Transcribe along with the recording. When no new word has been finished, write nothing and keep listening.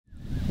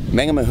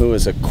Mangamahu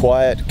is a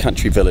quiet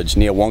country village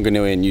near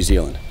Wanganui in New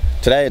Zealand.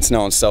 Today it's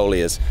known solely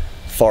as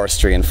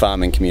forestry and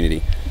farming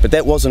community, but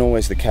that wasn't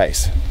always the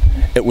case.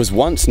 It was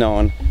once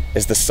known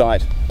as the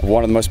site of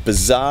one of the most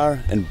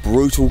bizarre and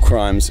brutal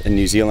crimes in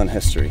New Zealand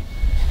history.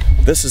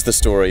 This is the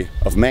story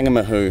of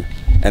Mangamahu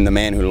and the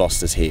man who lost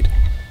his head.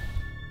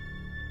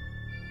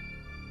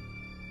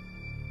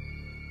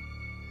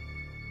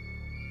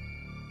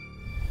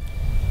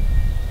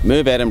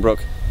 Merv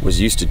Addenbrooke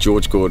was used to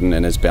George Gordon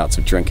and his bouts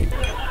of drinking.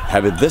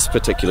 However, this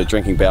particular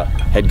drinking bout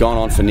had gone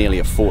on for nearly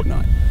a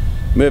fortnight.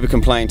 Merv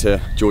complained to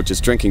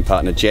George's drinking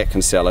partner Jack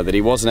Kinsella that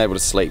he wasn't able to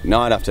sleep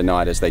night after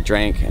night as they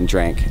drank and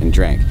drank and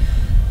drank.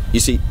 You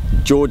see,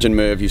 George and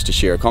Merv used to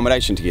share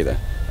accommodation together,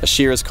 a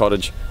shearer's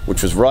cottage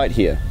which was right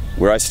here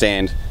where I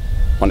stand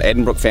on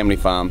Addenbrooke Family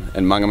Farm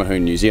in Mangamahu,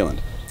 New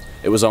Zealand.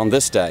 It was on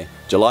this day,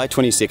 July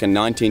 22nd,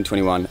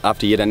 1921,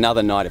 after yet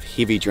another night of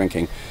heavy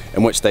drinking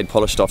in which they'd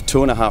polished off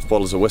 2.5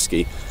 bottles of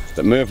whiskey,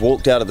 that Merv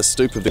walked out of the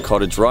stoop of the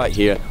cottage right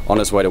here on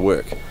his way to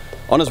work.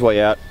 On his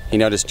way out, he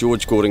noticed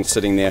George Gordon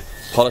sitting there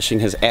polishing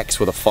his axe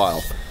with a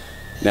file.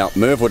 Now,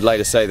 Merv would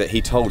later say that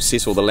he told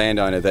Cecil, the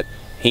landowner, that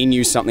he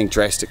knew something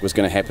drastic was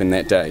going to happen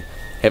that day,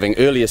 having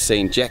earlier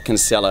seen Jack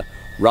Kinsella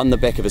run the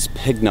back of his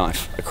pig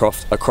knife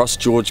across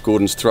George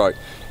Gordon's throat,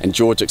 and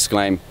George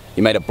exclaimed,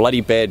 "You made a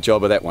bloody bad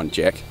job of that one,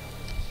 Jack."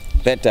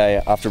 That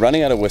day, after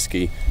running out of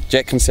whiskey,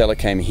 Jack Kinsella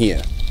came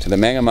here to the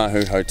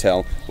Mangamahu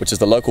Hotel, which is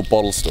the local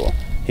bottle store.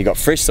 He got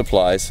fresh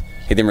supplies.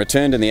 He then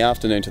returned in the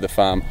afternoon to the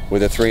farm, where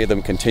the three of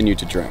them continued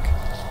to drink.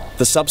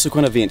 The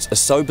subsequent events are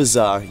so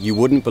bizarre you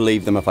wouldn't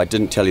believe them if I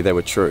didn't tell you they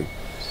were true.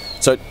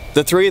 So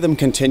the three of them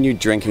continued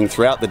drinking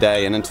throughout the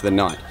day and into the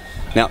night.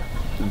 Now,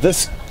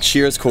 this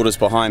shearer's quarters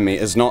behind me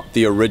is not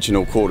the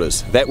original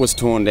quarters. That was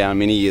torn down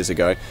many years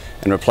ago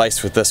and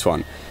replaced with this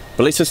one.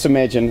 But let's just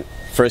imagine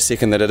for a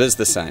second that it is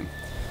the same.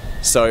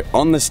 So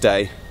on this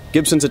day,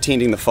 Gibson's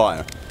attending the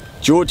fire.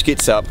 George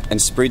gets up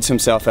and spreads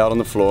himself out on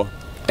the floor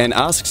and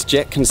asks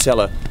Jack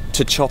Kinsella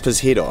to chop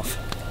his head off.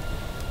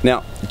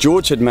 Now,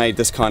 George had made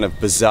this kind of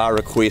bizarre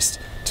request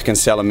to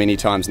Kinsella many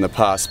times in the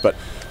past, but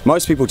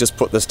most people just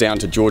put this down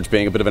to George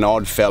being a bit of an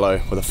odd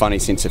fellow with a funny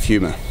sense of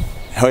humour.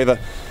 However,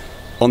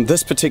 on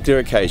this particular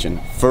occasion,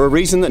 for a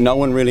reason that no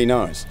one really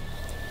knows,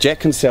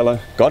 Jack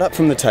Kinsella got up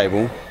from the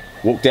table,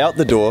 walked out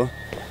the door,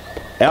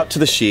 out to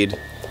the shed,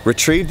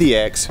 retrieved the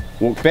axe,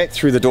 walked back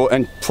through the door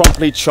and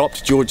promptly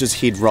chopped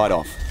George's head right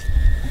off.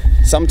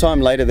 Sometime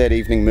later that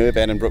evening, Merv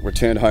Addenbrooke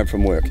returned home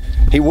from work.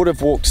 He would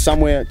have walked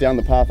somewhere down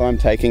the path I'm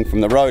taking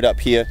from the road up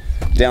here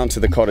down to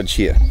the cottage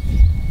here.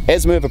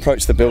 As Merv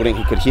approached the building,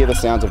 he could hear the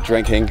sounds of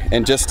drinking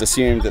and just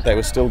assumed that they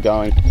were still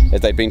going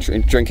as they'd been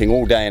drinking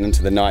all day and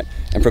into the night,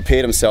 and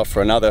prepared himself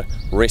for another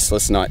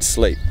restless night's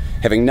sleep,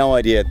 having no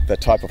idea the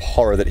type of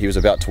horror that he was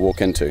about to walk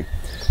into.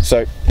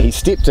 So he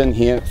stepped in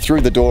here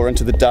through the door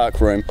into the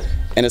dark room,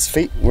 and his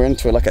feet were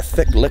into like a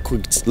thick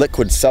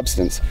liquid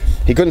substance.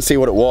 He couldn't see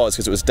what it was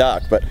because it was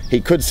dark, but he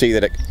could see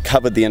that it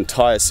covered the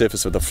entire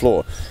surface of the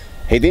floor.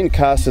 He then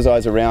cast his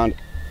eyes around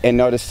and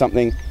noticed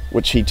something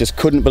which he just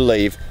couldn't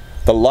believe: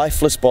 the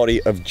lifeless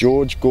body of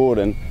George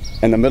Gordon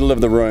in the middle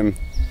of the room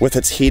with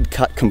its head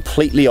cut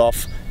completely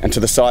off and to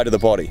the side of the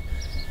body.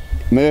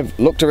 Merv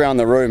looked around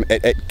the room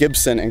at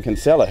Gibson and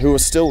Kinsella, who were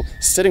still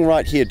sitting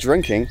right here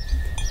drinking,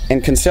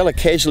 and Kinsella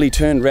casually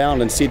turned round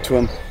and said to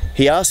him,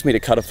 "He asked me to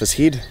cut off his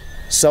head,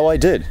 so I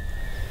did."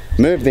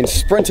 Merv then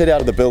sprinted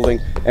out of the building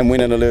and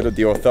went and alerted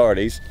the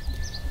authorities.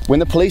 When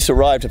the police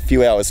arrived a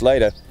few hours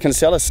later,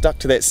 Kinsella stuck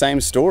to that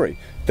same story,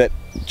 that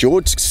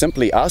George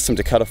simply asked him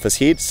to cut off his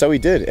head, so he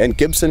did, and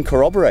Gibson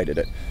corroborated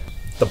it.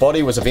 The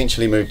body was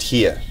eventually moved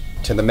here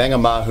to the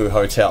Mangamahu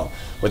Hotel,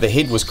 where the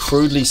head was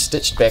crudely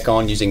stitched back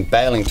on using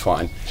baling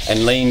twine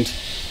and leaned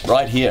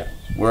right here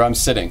where I'm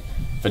sitting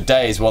for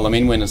days while the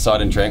men went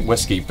inside and drank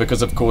whiskey,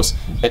 because of course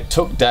it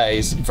took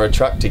days for a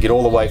truck to get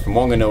all the way from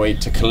Wanganui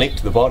to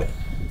collect the body.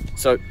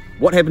 So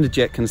what happened to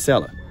Jack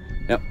Kinsella?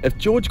 Now, if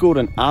George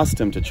Gordon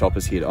asked him to chop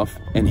his head off,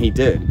 and he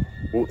did,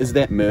 well, is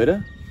that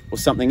murder or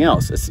something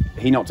else? Is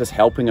he not just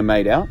helping a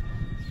mate out?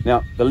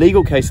 Now, the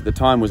legal case at the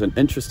time was an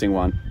interesting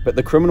one, but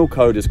the criminal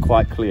code is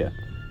quite clear.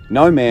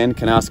 No man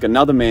can ask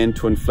another man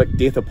to inflict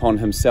death upon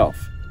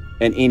himself,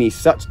 and any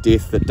such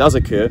death that does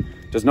occur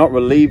does not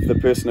relieve the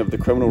person of the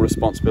criminal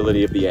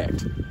responsibility of the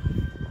act.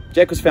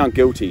 Jack was found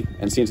guilty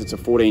and sentenced to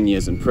 14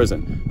 years in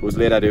prison, but was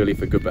let out early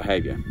for good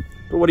behaviour.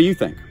 But what do you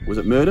think? Was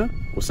it murder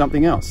or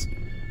something else?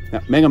 Now,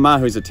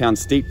 Mangamahu is a town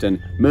steeped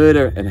in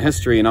murder and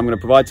history, and I'm going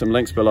to provide some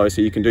links below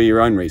so you can do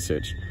your own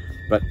research.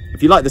 But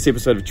if you like this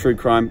episode of True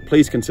Crime,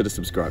 please consider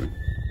subscribing.